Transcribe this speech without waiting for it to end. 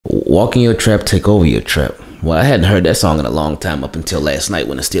Walk in your trap, take over your trap. Well, I hadn't heard that song in a long time up until last night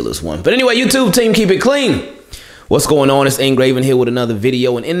when the Steelers won. But anyway, YouTube team, keep it clean. What's going on? It's Ingraven here with another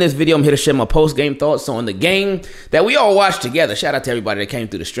video. And in this video, I'm here to share my post-game thoughts on the game that we all watched together. Shout out to everybody that came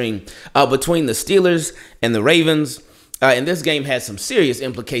through the stream. Between the Steelers and the Ravens. And this game had some serious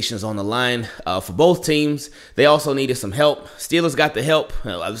implications on the line for both teams. They also needed some help. Steelers got the help.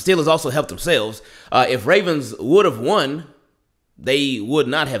 The Steelers also helped themselves. If Ravens would have won, they would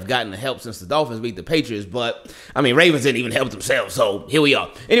not have gotten the help since the Dolphins beat the Patriots. But, I mean, Ravens didn't even help themselves. So, here we are.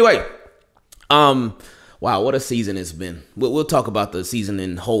 Anyway, wow, what a season it's been. We'll talk about the season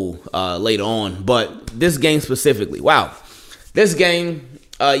in whole later on. But this game specifically, wow. This game,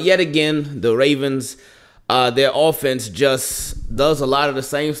 yet again, the Ravens, their offense just does a lot of the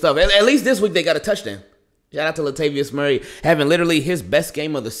same stuff. At least this week they got a touchdown. Shout out to Latavius Murray having literally his best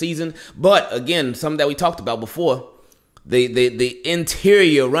game of the season. But, again, something that we talked about before. The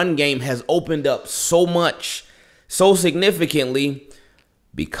interior run game has opened up so much, so significantly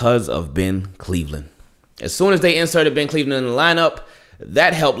because of Ben Cleveland. As soon as they inserted Ben Cleveland in the lineup,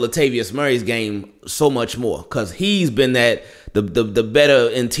 that helped Latavius Murray's game so much more because he's been the better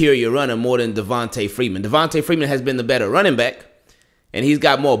interior runner more than Devontae Freeman. Devontae Freeman has been the better running back, and he's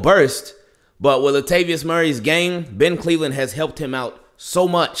got more burst. But with Latavius Murray's game, Ben Cleveland has helped him out so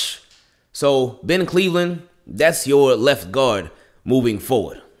much. So Ben Cleveland, that's your left guard moving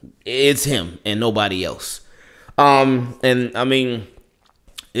forward. It's him and nobody else. And I mean,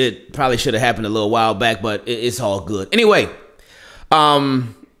 it probably should have happened a little while back, but it's all good. Anyway,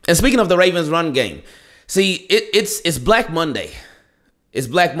 and speaking of the Ravens run game, see, it's Black Monday. It's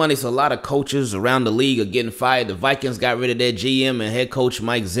Black Monday, so a lot of coaches around the league are getting fired. The Vikings got rid of their GM and head coach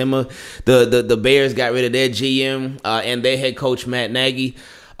Mike Zimmer. The Bears got rid of their GM and their head coach Matt Nagy.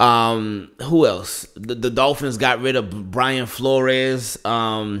 Who else? The Dolphins got rid of Brian Flores.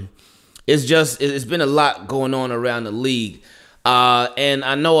 It's been a lot going on around the league. And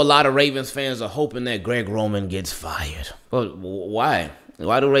I know a lot of Ravens fans are hoping that Greg Roman gets fired. But why?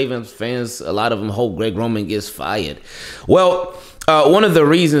 Why do Ravens fans, a lot of them hope Greg Roman gets fired? Well, one of the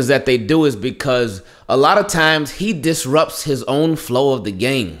reasons that they do is because a lot of times he disrupts his own flow of the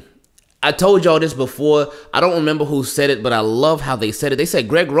game. I told y'all this before. I don't remember who said it, but I love how they said it. They said,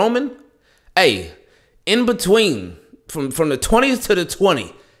 Greg Roman, hey, in between, from the 20s to the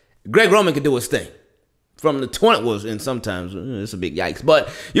 20, Greg Roman could do his thing. From the 20, well, and sometimes it's a big yikes, but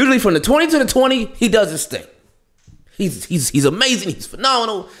usually from the 20 to the 20, he does his thing. He's amazing. He's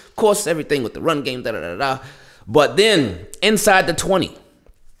phenomenal. Of course, everything with the run game, da-da-da-da. But then inside the 20,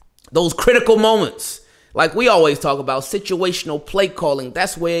 those critical moments, like we always talk about, situational play calling,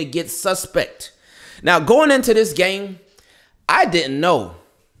 that's where it gets suspect. Now, going into this game, I didn't know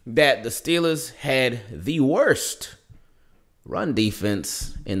that the Steelers had the worst run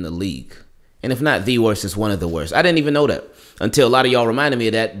defense in the league. And if not the worst, it's one of the worst. I didn't even know that until a lot of y'all reminded me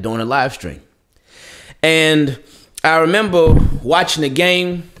of that during the live stream. And I remember watching the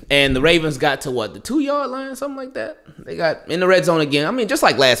game, and the Ravens got to what, the 2-yard line, something like that. They got in the red zone again. I mean, just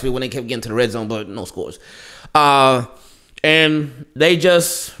like last week when they kept getting to the red zone, but no scores. And they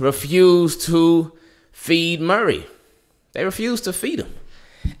just refused to feed Murray. They refused to feed him.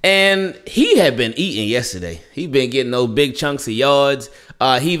 And he had been eating yesterday. He'd been getting those big chunks of yards.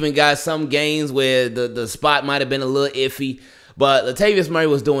 He even got some games where the spot might have been a little iffy. But Latavius Murray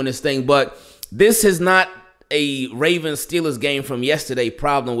was doing this thing. But this is not a Ravens-Steelers game from yesterday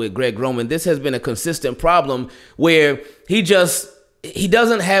problem with Greg Roman. This has been a consistent problem where he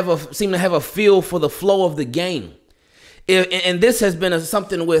doesn't seem to have a feel for the flow of the game. And this has been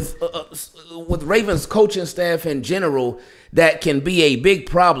something with Ravens coaching staff in general that can be a big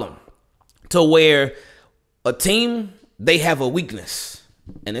problem to where a team, they have a weakness.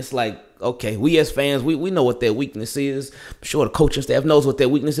 And it's like, okay, we as fans, we know what their weakness is. I'm sure the coaching staff knows what their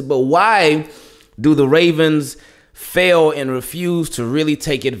weakness is. But why do the Ravens fail and refuse to really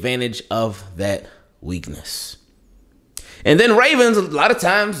take advantage of that weakness? And then Ravens, a lot of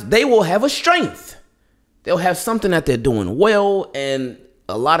times, they will have a strength. They'll have something that they're doing well, and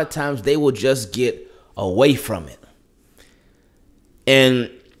a lot of times they will just get away from it.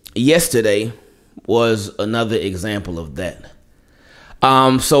 And yesterday was another example of that.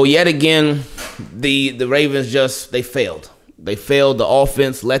 So yet again, the Ravens they failed. They failed. The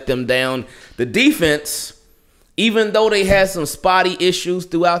offense let them down. The defense, even though they had some spotty issues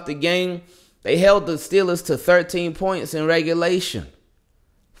throughout the game, they held the Steelers to 13 points in regulation.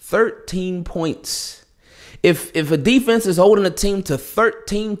 13 points. If a defense is holding a team to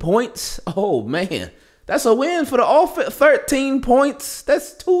 13 points, oh, man, that's a win for the offense. 13 points,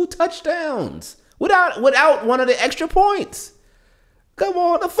 that's 2 touchdowns without one of the extra points. Come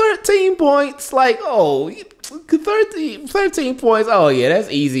on, the 13 points. Like, oh, 13 points. Oh, yeah, that's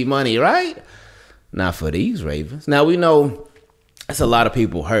easy money, right? Not for these Ravens. Now, we know that's a lot of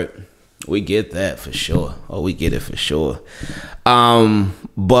people hurt. We get that for sure. Oh, we get it for sure.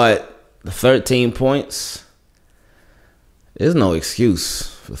 But the 13 points, there's no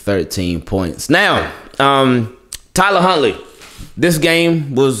excuse for 13 points. Now, Tyler Huntley, this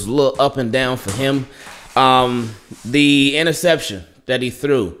game was a little up and down for him. The interception that he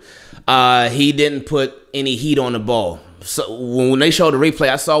threw, he didn't put any heat on the ball. So when they showed the replay,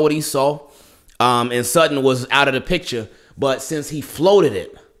 I saw what he saw. And Sutton was out of the picture. But since he floated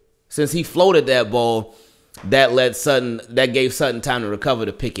that ball, that gave Sutton time to recover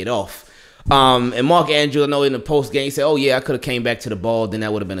to pick it off. And Mark Andrews, I know in the post game, he said, "Oh yeah, I could have came back to the ball, then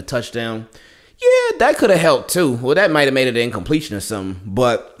that would have been a touchdown." Yeah, that could have helped too. Well, that might have made it an incompletion or something,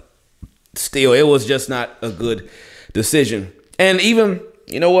 but still, it was just not a good decision. And even,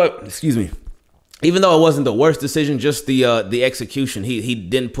 you know what? Excuse me. Even though it wasn't the worst decision, just the execution, he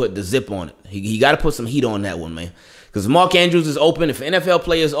didn't put the zip on it. He got to put some heat on that one, man. Because Mark Andrews is open. If an NFL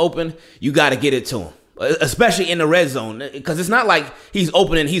player is open, you got to get it to him, especially in the red zone. Because it's not like he's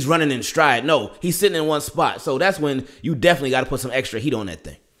open and he's running in stride. No, he's sitting in one spot. So that's when you definitely got to put some extra heat on that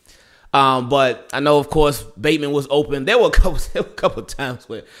thing. But I know, of course, Bateman was open. There were a couple times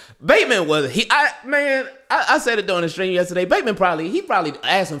where Bateman was I said it during the stream yesterday. Bateman probably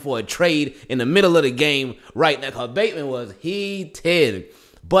asking for a trade in the middle of the game right now because Bateman was heated.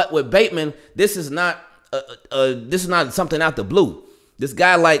 But with Bateman, this is not something out the blue. This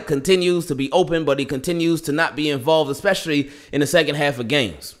guy continues to be open, but he continues to not be involved, especially in the second half of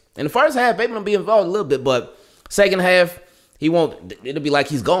games. In the first half, Bateman will be involved a little bit, but second half, he won't. It'll be like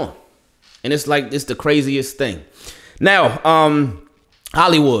he's gone. And it's the craziest thing. Now,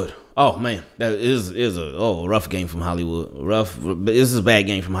 Hollywood. Oh man, that is a rough game from Hollywood. This is a bad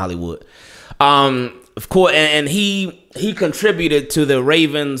game from Hollywood. Of course, and he contributed to the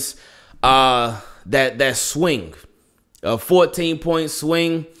Ravens that swing, a 14-point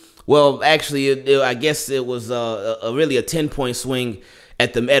swing. Well, actually, I guess it was really a 10-point swing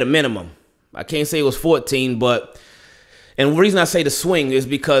at a minimum. I can't say it was 14, but. And the reason I say the swing is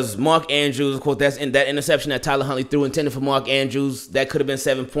because Mark Andrews, of course, that's in that interception that Tyler Huntley threw intended for Mark Andrews. That could have been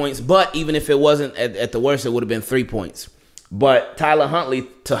 7 points. But even if it wasn't, at the worst, it would have been 3 points. But Tyler Huntley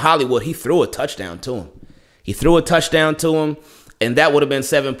to Hollywood, he threw a touchdown to him. And that would have been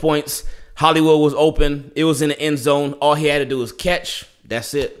 7 points. Hollywood was open. It was in the end zone. All he had to do was catch.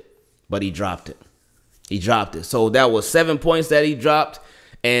 That's it. But he dropped it. So that was 7 points that he dropped.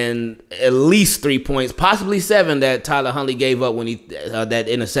 And at least 3 points, possibly 7 that Tyler Huntley gave up when that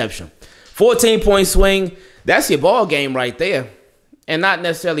interception. 14-point swing, that's your ball game right there. And not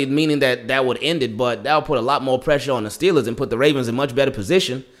necessarily meaning that would end it, but that would put a lot more pressure on the Steelers and put the Ravens in much better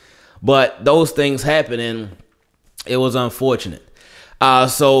position. But those things happen, and it was unfortunate.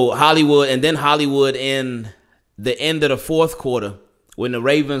 So Hollywood in the end of the fourth quarter, when the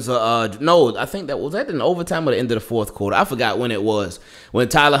Ravens I think that was in overtime or the end of the fourth quarter. I forgot when it was. When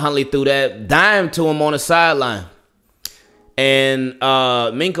Tyler Huntley threw that dime to him on the sideline. And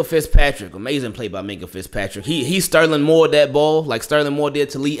Minkah Fitzpatrick, amazing play by Minkah Fitzpatrick. He Sterling Moore that ball, like Sterling Moore did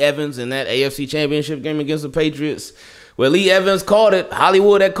to Lee Evans in that AFC Championship game against the Patriots. Where Lee Evans caught it,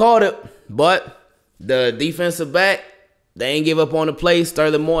 Hollywood had caught it, but the defensive back, they ain't give up on the play.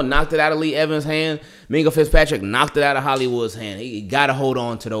 Sterling Moore knocked it out of Lee Evans' hand. Minkah Fitzpatrick knocked it out of Hollywood's hand. He got to hold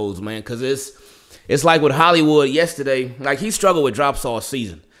on to those, man, because it's like with Hollywood yesterday. Like, he struggled with drops all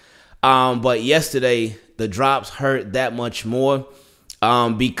season. But yesterday, the drops hurt that much more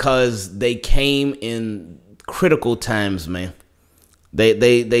because they came in critical times, man. They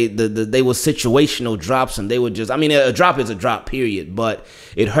were situational drops, and they were just, I mean, a drop is a drop, period. But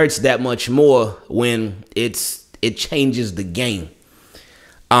it hurts that much more when it changes the game.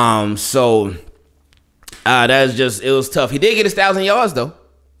 So that's just, it was tough. He did get his 1,000 yards though,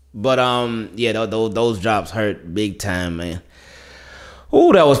 but yeah, those drops hurt big time, man.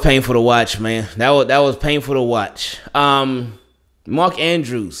 Ooh, that was painful to watch, man. That was painful to watch. Mark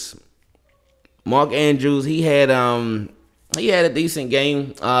Andrews, he had a decent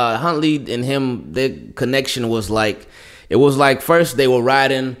game. Huntley and him, their connection was like, it was like first they were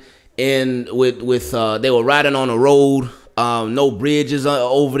riding in they were riding on a road, no bridges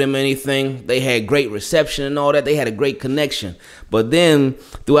over them or anything. They had great reception and all that. They had a great connection. But then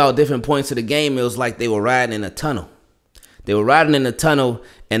throughout different points of the game, it was like they were riding in a tunnel.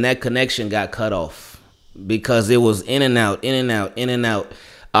 And that connection got cut off because it was in and out.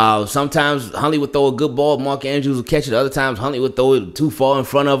 Sometimes Huntley would throw a good ball, Mark Andrews would catch it. Other times Huntley would throw it too far in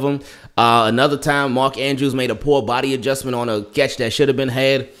front of him. Another time, Mark Andrews made a poor body adjustment on a catch that should have been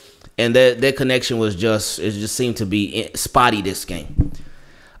had, and their connection was just seemed to be spotty this game.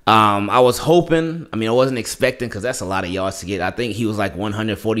 I was hoping, I wasn't expecting, because that's a lot of yards to get. I think he was like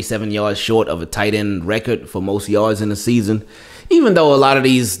 147 yards short of a tight end record for most yards in the season. Even though a lot of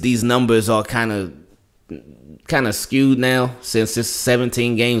these numbers are kind of skewed now, since it's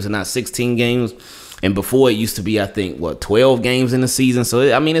 17 games and not 16 games. And before it used to be, I think, 12 games in the season. So,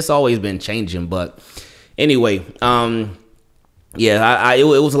 it's always been changing. But anyway, yeah, it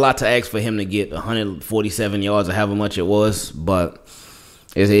was a lot to ask for him to get 147 yards or however much it was. But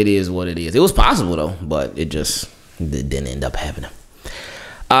it is what it is. It was possible, though, but it didn't end up happening.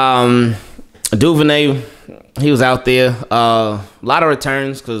 Duvernay, he was out there. A lot of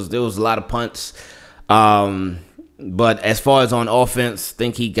returns because there was a lot of punts. But as far as on offense, I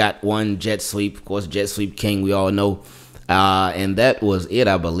think he got one jet sweep. Of course, jet sweep king, we all know. And that was it,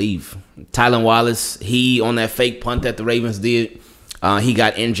 I believe. Tylan Wallace, he on that fake punt that the Ravens did, he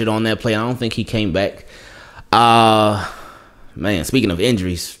got injured on that play. I don't think he came back. Man, speaking of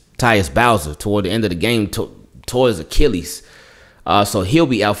injuries, Tyus Bowser toward the end of the game tore his Achilles. So he'll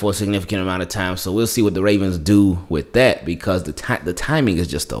be out for a significant amount of time. So we'll see what the Ravens do with that, because the timing is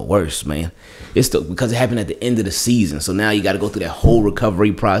just the worst, man. Because it happened at the end of the season. So now you got to go through that whole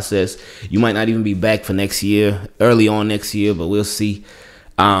recovery process. You might not even be back for next year, early on next year, but we'll see.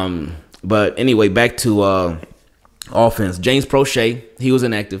 But anyway, back to offense. James Prochet, he was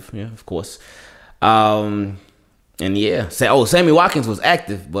inactive, yeah, of course. And yeah, Sammy Watkins was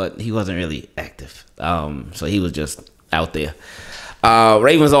active, but he wasn't really active. So he was just out there.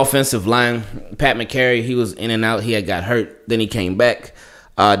 Ravens offensive line, Pat McCary, he was in and out. He had got hurt, then he came back.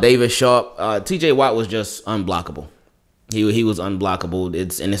 David Sharp, TJ Watt was just unblockable. He was unblockable.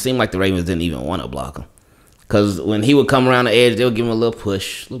 And it seemed like the Ravens didn't even want to block him, because when he would come around the edge, they would give him a little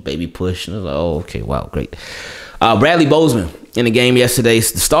push, little baby push. And I was like, oh, okay, wow, great. Bradley Bozeman in the game yesterday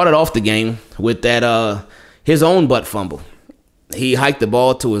started off the game with that his own butt fumble. He hiked the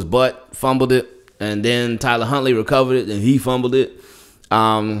ball to his butt, fumbled it, and then Tyler Huntley recovered it, and he fumbled it.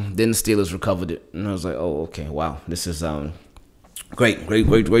 Then the Steelers recovered it, and I was like, oh, okay, wow, this is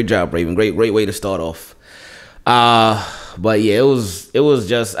great job, Raven. Great way to start off. But yeah, it was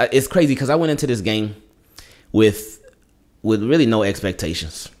just, it's crazy because I went into this game with really no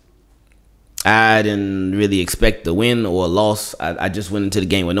expectations. I didn't really expect the win or a loss. I just went into the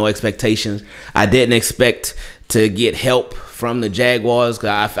game with no expectations. I didn't expect to get help from the Jaguars,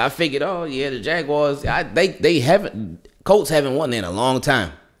 because I figured, oh yeah, the Jaguars, Colts haven't won in a long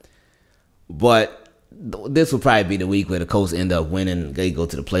time. But this will probably be the week where the Colts end up winning. They go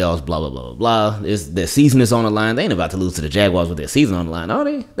to the playoffs, blah, blah, blah, blah, blah. Their season is on the line. They ain't about to lose to the Jaguars with their season on the line. Are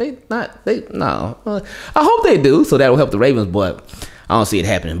they? No. I hope they do, so that will help the Ravens, but I don't see it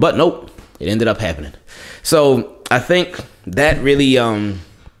happening. But nope. It ended up happening. So I think that really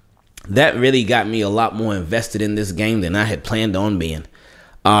got me a lot more invested in this game than I had planned on being.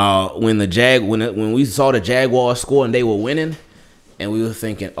 When we saw the Jaguars score and they were winning, and we were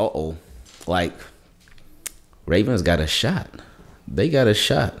thinking, like Ravens got a shot. They got a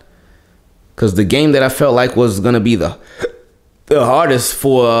shot. Because the game that I felt like was gonna be the hardest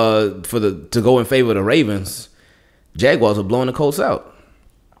to go in favor of the Ravens, Jaguars were blowing the Colts out.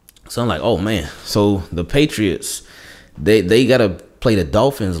 So I'm like, oh man. So the Patriots, they gotta play the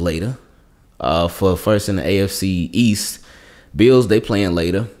Dolphins later, for first in the AFC East. Bills, they playing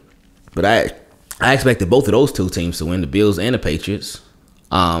later, but I expected both of those two teams to win, the Bills and the Patriots.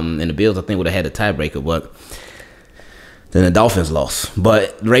 And the Bills, I think, would have had a tiebreaker, but then the Dolphins lost.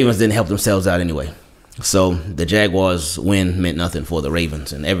 But the Ravens didn't help themselves out anyway. So the Jaguars win meant nothing for the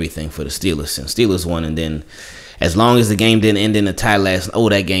Ravens and everything for the Steelers. And Steelers won, and then as long as the game didn't end in a tie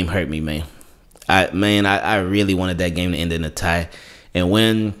that game hurt me, man. I really wanted that game to end in a tie. And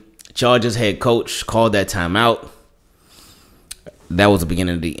when Chargers head coach called that timeout, that was the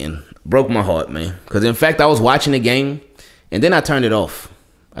beginning of the end. Broke my heart, man. Because, in fact, I was watching the game, and then I turned it off.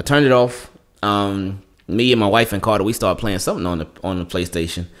 Me and my wife and Carter, we started playing something on the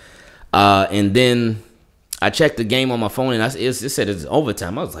PlayStation. And then I checked the game on my phone, and it said it's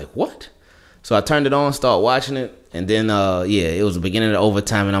overtime. I was like, what? So I turned it on, started watching it, and then, it was the beginning of the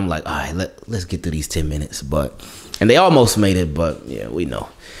overtime, and I'm like, all right, let's get through these 10 minutes. And they almost made it, but, yeah, we know.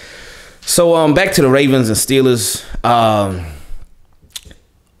 So back to the Ravens and Steelers.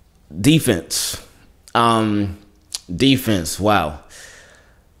 Defense. Defense, wow.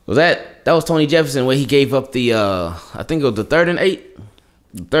 That was Tony Jefferson where he gave up the, I think it was the 3rd and 8.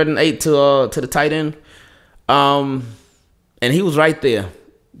 3rd and 8 to the tight end. And he was right there.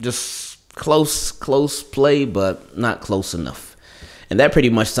 Just close play, but not close enough. And that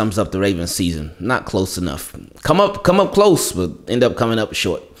pretty much sums up the Ravens season. Not close enough. Come up close, but end up coming up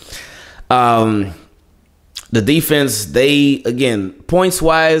short. The defense, they, again,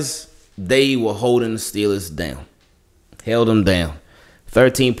 points-wise, they were holding the Steelers down. Held them down.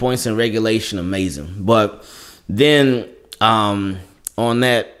 13 points in regulation, amazing. But then on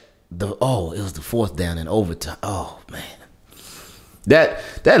that, it was the 4th down in overtime. Oh, man.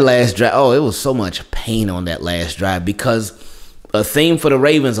 That last drive, it was so much pain on that last drive, because a theme for the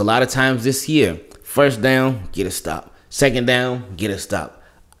Ravens a lot of times this year, 1st down, get a stop. 2nd down, get a stop.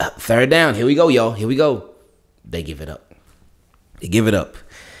 3rd down, here we go, y'all. Here we go. They give it up. They give it up.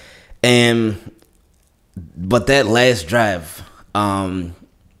 But that last drive,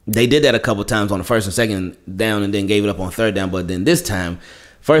 they did that a couple times on the 1st and 2nd down, and then gave it up on 3rd down. But then this time,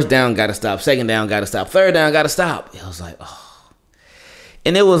 1st down, got to stop. 2nd down, got to stop. 3rd down, got to stop. It was like, oh.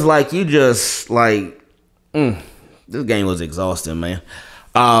 And it was like, you just like, this game was exhausting, man.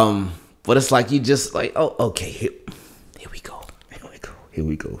 But it's like, you just like, oh, okay, here we go.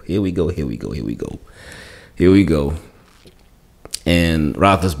 Here we go. And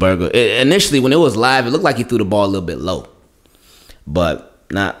Roethlisberger, initially when it was live, it looked like he threw the ball a little bit low, but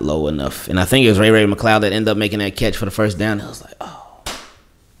not low enough. And I think it was Ray McCloud that ended up making that catch for the 1st down. I was like, oh,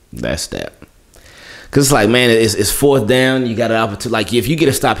 that's that. Because it's like, man, it's 4th down. You got an opportunity. Like, if you get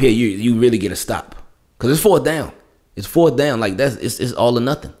a stop here, you really get a stop. Because it's 4th down. It's 4th down. Like, it's all or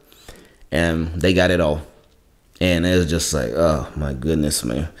nothing. And they got it all. And it was just like, oh, my goodness,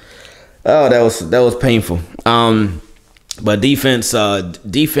 man. Oh, that was painful. But defense,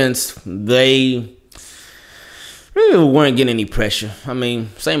 they really weren't getting any pressure. I mean,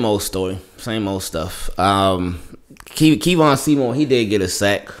 same old story. Same old stuff. Kevon Seymour, he did get a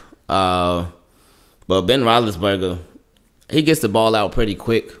sack. But Ben Roethlisberger, he gets the ball out pretty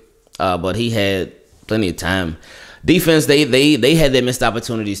quick, but he had plenty of time. Defense, they had their missed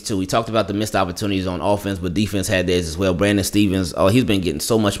opportunities too. We talked about the missed opportunities on offense, but defense had theirs as well. Brandon Stevens, he's been getting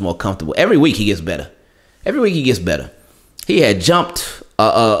so much more comfortable. Every week he gets better. He had jumped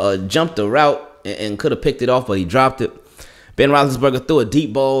a route and could have picked it off, but he dropped it. Ben Roethlisberger threw a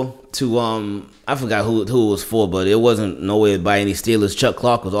deep ball to I forgot who it was for, but it wasn't nowhere by any Steelers. Chuck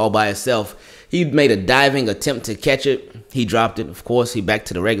Clark was all by himself. He made a diving attempt to catch it. He dropped it. Of course, he back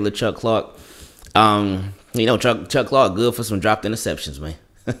to the regular Chuck Clark. Chuck Clark good for some dropped interceptions, man.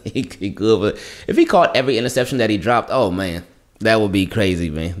 he good, but if he caught every interception that he dropped, oh man, that would be crazy,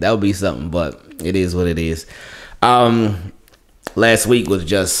 man. That would be something. But it is what it is. Last week was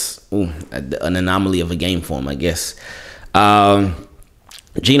just an anomaly of a game for him, I guess.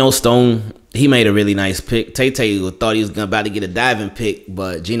 Geno Stone, he made a really nice pick. Tay thought he was about to get a diving pick,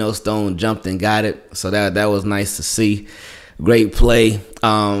 but Geno Stone jumped and got it. So that was nice to see. Great play.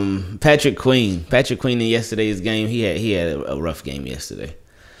 Patrick Queen in yesterday's game, he had a rough game yesterday.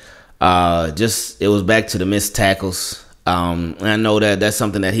 It was back to the missed tackles. And I know that's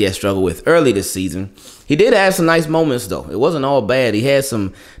something that he had struggled with early this season. He did have some nice moments, though. It wasn't all bad. He had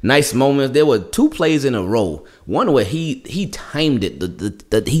some nice moments. There were 2 plays in a row. One where he timed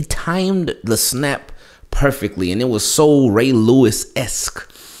it. He timed the snap perfectly, and it was so Ray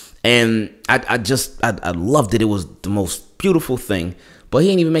Lewis-esque. And I loved it. It was the most beautiful thing. But he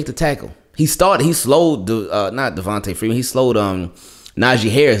didn't even make the tackle. He slowed not Devontae Freeman. He slowed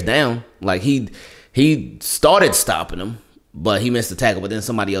Najee Harris down. Like he started stopping him, but he missed the tackle. But then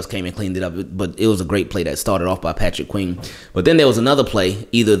somebody else came and cleaned it up. But it was a great play that started off by Patrick Queen. But then there was another play,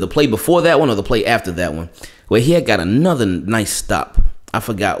 either the play before that one or the play after that one, where he had got another nice stop. I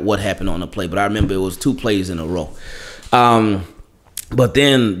forgot what happened on the play, but I remember it was 2 plays in a row. But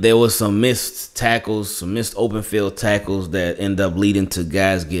then there was some missed tackles, some missed open field tackles that end up leading to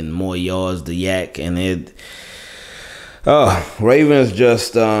guys getting more yards, the yak, and Ravens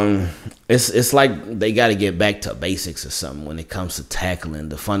just it's like they got to get back to basics or something when it comes to tackling,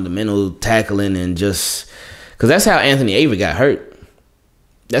 the fundamental tackling, and just because that's how Anthony Avery got hurt.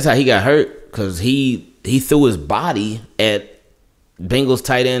 That's how he got hurt, because he threw his body at Bengals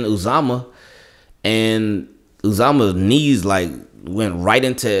tight end Uzama, and Uzama's knees went right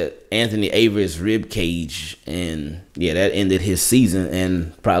into Anthony Avery's rib cage, and yeah, that ended his season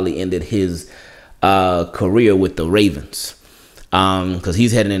and probably ended his career with the Ravens, because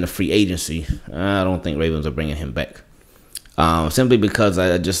he's heading into free agency. I don't think Ravens are bringing him back, simply because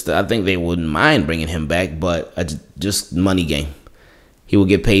I think they wouldn't mind bringing him back, but just money game. He will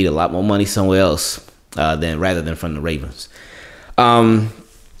get paid a lot more money somewhere else rather than from the Ravens.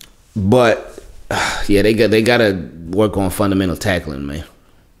 But yeah, they got to work on fundamental tackling, man.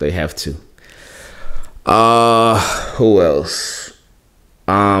 They have to. Who else?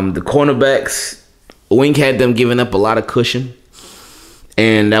 The cornerbacks. Wink had them giving up a lot of cushion.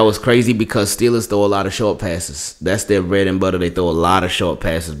 And that was crazy because Steelers throw a lot of short passes. That's their bread and butter. They throw a lot of short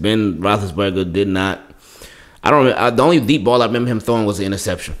passes. Ben Roethlisberger did not. The only deep ball I remember him throwing was an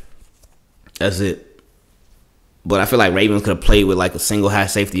interception. That's it. But I feel like Ravens could have played with like a single high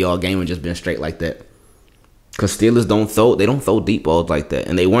safety all game and just been straight like that. Because Steelers don't throw deep balls like that.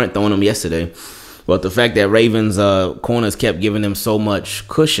 And they weren't throwing them yesterday. But the fact that Ravens corners kept giving them so much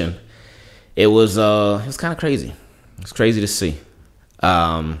cushion, it was kind of crazy. It's crazy to see.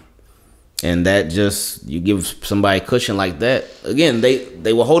 And that just, you give somebody cushion like that. Again,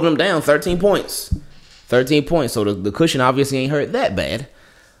 they were holding them down 13 points. 13 points. So the cushion obviously ain't hurt that bad.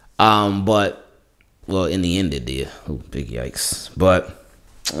 But, well, in the end it did. Ooh, big yikes. But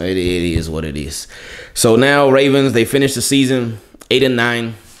it is what it is. So now Ravens, they finished the season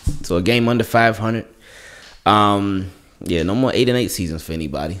 8-9. So a game under 500. Yeah, no more 8-8 seasons for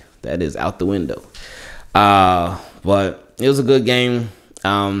anybody. That is out the window. But it was a good game.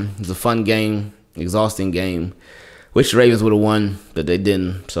 It was a fun game, exhausting game. Wish the Ravens would have won, but they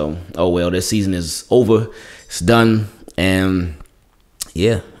didn't. So, oh well, their season is over. It's done. And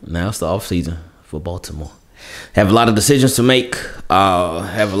yeah, now it's the off season for Baltimore. Have a lot of decisions to make.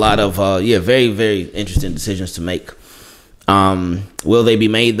 Have a lot of very, very interesting decisions to make. Will they be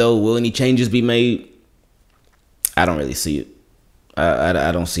made though? Will any changes be made? I don't really see it.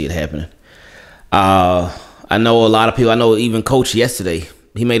 I don't see it happening. I know a lot of people. I know even Coach yesterday,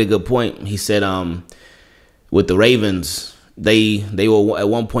 he made a good point. He said, with the Ravens, they were at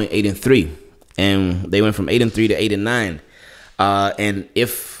one point 8-3, and they went from 8-3 to 8-9. And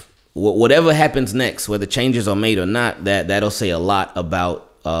if whatever happens next, whether changes are made or not, that'll say a lot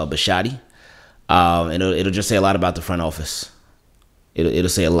about Bisciotti. It'll just say a lot about the front office. It'll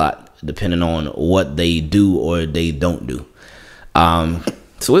say a lot depending on what they do or they don't do.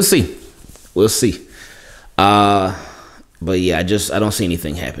 So we'll see. We'll see. But yeah, I don't see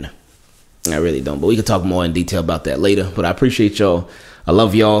anything happening. I really don't. But we can talk more in detail about that later. But I appreciate y'all. I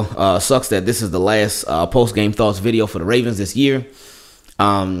love y'all. Sucks that this is the last post-game thoughts video for the Ravens this year.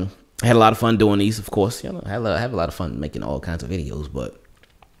 I had a lot of fun doing these, of course. You know, I have a lot of fun making all kinds of videos. But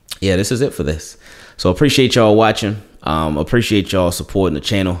yeah, this is it for this. So appreciate y'all watching. Appreciate y'all supporting the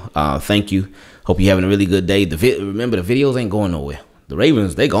channel. Thank you. Hope you're having a really good day. Remember, the videos ain't going nowhere. The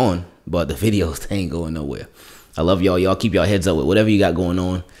Ravens, they gone. But the videos, they ain't going nowhere. I love y'all. Y'all keep y'all heads up with whatever you got going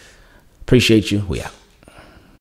on. Appreciate you. We out.